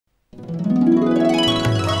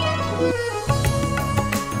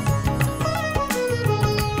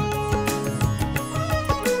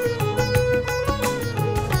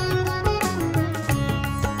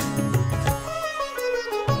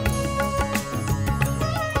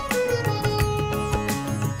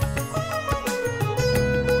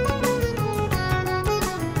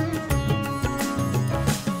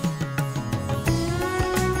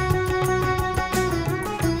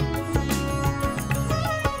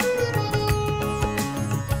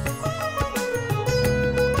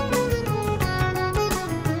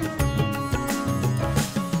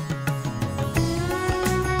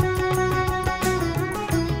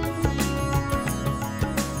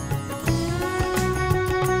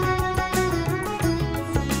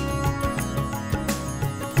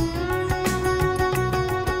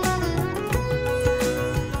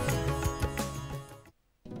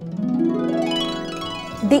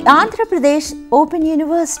The Andhra Pradesh Open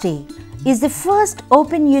University is the first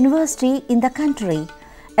open university in the country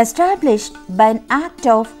established by an act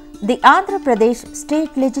of the Andhra Pradesh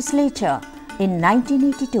State Legislature in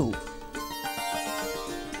 1982.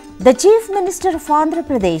 The Chief Minister of Andhra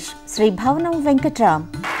Pradesh, Sri Bhavanam Venkatram,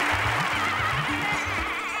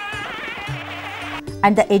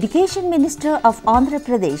 and the Education Minister of Andhra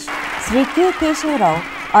Pradesh, Sri K. Keshav Rao,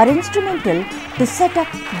 are instrumental to set up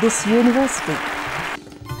this university.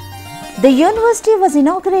 The university was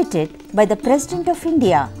inaugurated by the President of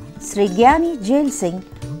India, Sri Gyani Jail Singh,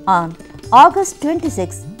 on August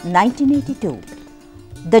 26, 1982.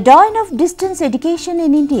 The dawn of distance education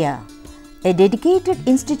in India, a dedicated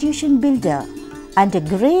institution builder and a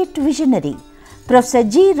great visionary, Professor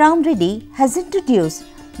G. Ram Reddy has introduced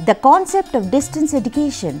the concept of distance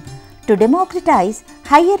education to democratize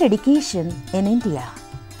higher education in India.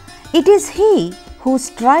 It is he who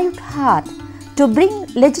strived hard to bring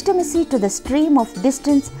legitimacy to the stream of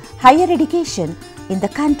distance higher education in the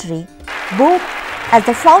country, both as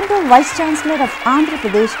the founder Vice Chancellor of Andhra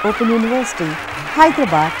Pradesh Open University,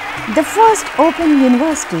 Hyderabad, the first open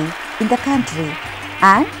university in the country,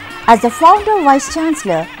 and as the founder Vice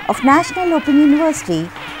Chancellor of National Open University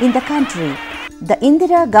in the country, the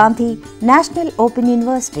Indira Gandhi National Open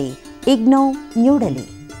University, IGNOU, New Delhi.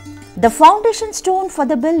 The foundation stone for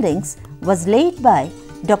the buildings was laid by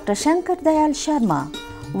Dr. Shankar Dayal Sharma,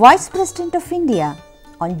 Vice President of India,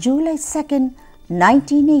 on July 2,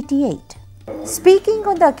 1988. Speaking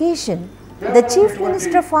on the occasion, the Chief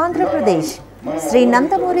Minister of Andhra Pradesh, Sri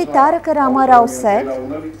Nandamuri Taraka Rama Rao said,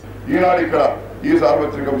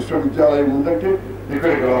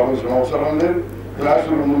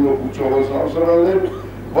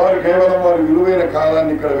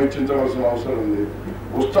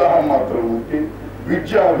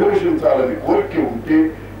 విద్య అభివృద్ధించాలని కోరిక ఉంటే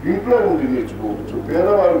ఇంట్లో ఉండి నేర్చుకోవచ్చు.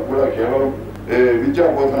 పేదవారు కూడా కేవలం విద్యా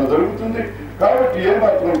బోధన జరుగుతుంది కాబట్టి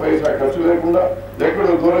ఏమాత్రం పైసా ఖర్చు లేకుండా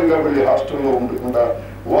ఎక్కడో దూరంగా వెళ్ళి హాస్టల్లో ఉండకుండా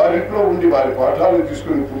వారింట్లో ఉండి వారి పాఠాలను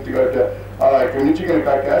తీసుకుని పూర్తిగా ఇక్కడి నుంచి కనుక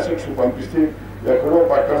క్యాసెట్స్ పంపిస్తే ఎక్కడో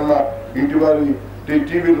పక్కన ఇంటి వారి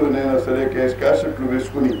టీవీలోనైనా సరే క్యాసెట్లు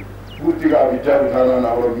వేసుకుని పూర్తిగా విద్యా విధానాన్ని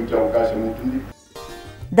అవలంబించే అవకాశం ఉంటుంది.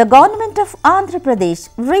 The government of Andhra Pradesh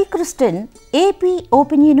rechristened AP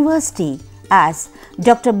Open University as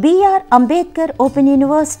Dr.B.R. Ambedkar Open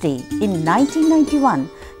University in 1991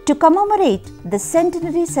 to commemorate the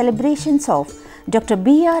centenary celebrations of Dr.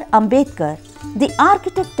 B.R. Ambedkar, the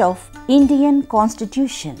architect of Indian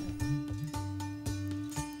Constitution.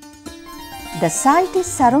 The site is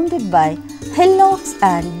surrounded by hillocks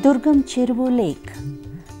and Durgam Cheruvu Lake.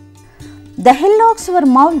 The hillocks were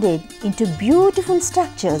molded into beautiful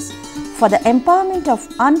structures for the empowerment of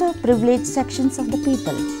underprivileged sections of the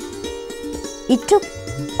people. It took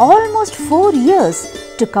almost 4 years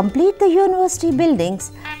to complete the university buildings,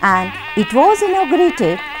 and it was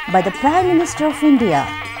inaugurated by the Prime Minister of India,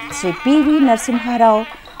 Sri P.V. Narasimha Rao,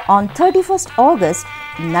 on 31st August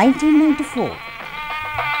 1994.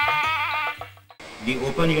 The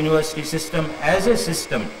Open University system as a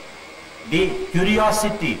system, the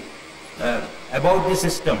curiosity about the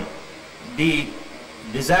system, the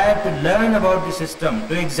desire to learn about the system,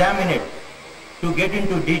 to examine it, to get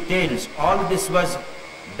into details, all this was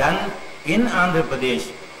done in Andhra Pradesh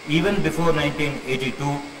even before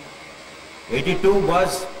 1982. 82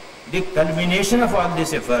 was the culmination of all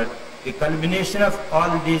this effort, the culmination of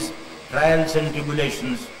all these trials and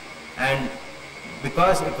tribulations, and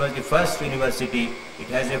because it was the first university, it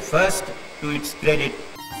has a first to its credit.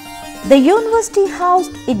 The university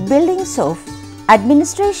housed its buildings of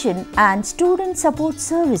administration and student support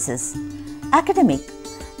services, academic,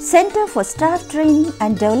 center for staff training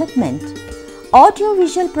and development,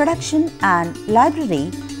 audio-visual production and library,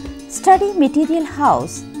 study material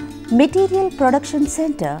house, material production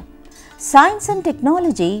center, science and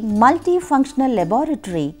technology multifunctional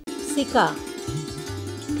laboratory, SICA.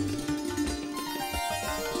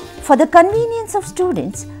 For the convenience of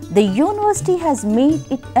students, the university has made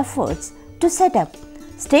its efforts to set up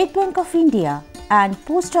State Bank of India and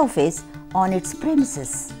Post Office on its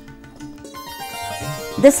premises.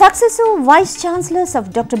 The successive Vice Chancellors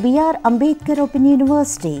of Dr. B.R. Ambedkar Open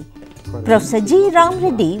University, Professor G. Ram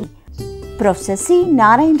Reddy, Professor C.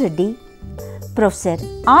 Narayan Reddy, Professor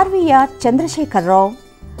R.V.R. Chandrasekhar Rao,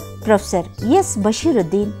 Professor S.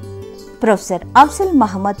 Bashiruddin, Professor Afzal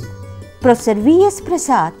Muhammad, Professor V.S.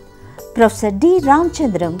 Prasad, Professor D.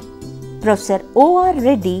 Ramchandram, Professor O.R.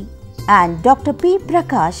 Reddy and Dr. P.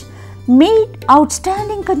 Prakash made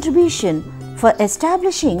outstanding contribution for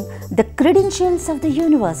establishing the credentials of the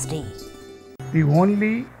university. The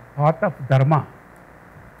only path of Dharma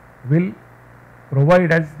will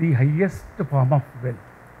provide us the highest form of wealth.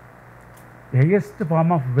 The highest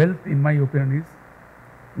form of wealth, in my opinion, is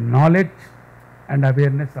knowledge and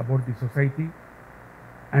awareness about the society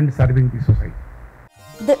and serving the society.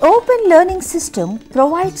 The open learning system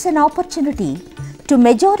provides an opportunity to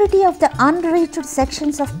majority of the unreached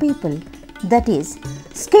sections of people, that is,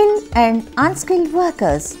 skilled and unskilled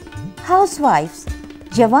workers, housewives,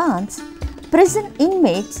 jawans, prison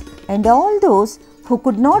inmates and all those who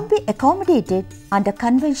could not be accommodated under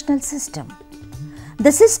conventional system.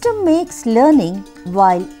 The system makes learning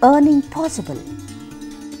while earning possible.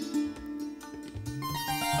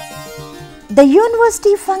 The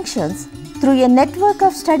university functions through a network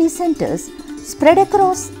of study centers spread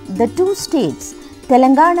across the two states,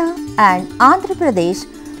 Telangana and Andhra Pradesh,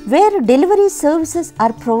 where delivery services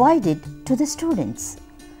are provided to the students.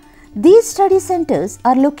 These study centers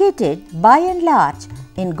are located by and large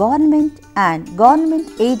in government and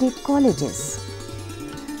government-aided colleges.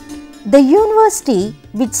 The university,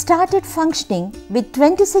 which started functioning with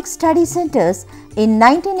 26 study centers in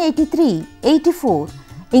 1983-84,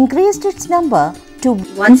 increased its number to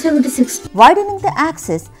 176, widening the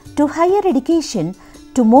access to higher education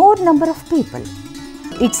to more number of people.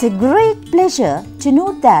 It's a great pleasure to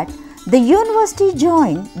note that the university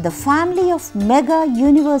joined the family of mega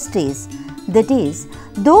universities, that is,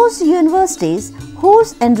 those universities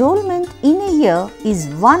whose enrollment in a year is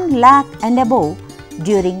 1 lakh and above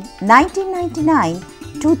during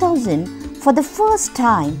 1999-2000 for the first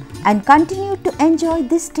time and continued to enjoy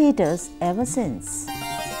this status ever since.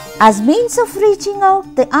 As means of reaching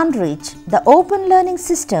out the unreached, the open learning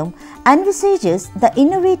system envisages the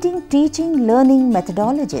innovating teaching learning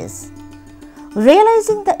methodologies.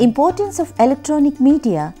 Realizing the importance of electronic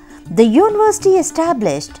media, the university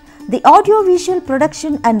established the Audiovisual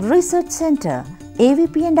Production and Research Center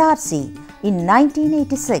 (AVP&RC) in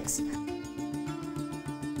 1986.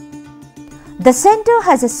 The center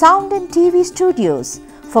has a sound and TV studios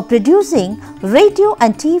for producing radio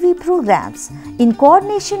and TV programs in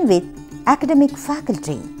coordination with academic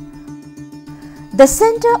faculty. The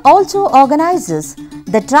center also organizes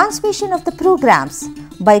the transmission of the programs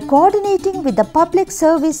by coordinating with the public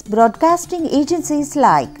service broadcasting agencies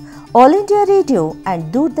like All India Radio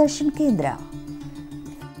and Doordarshan Kendra.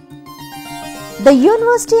 The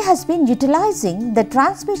university has been utilizing the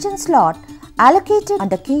transmission slot allocated on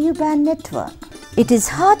the KU band network. It is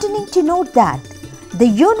heartening to note that the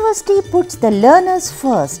university puts the learners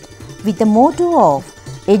first with the motto of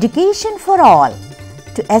education for all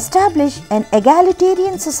to establish an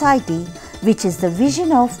egalitarian society, which is the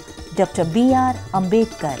vision of Dr.B.R.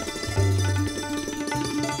 Ambedkar.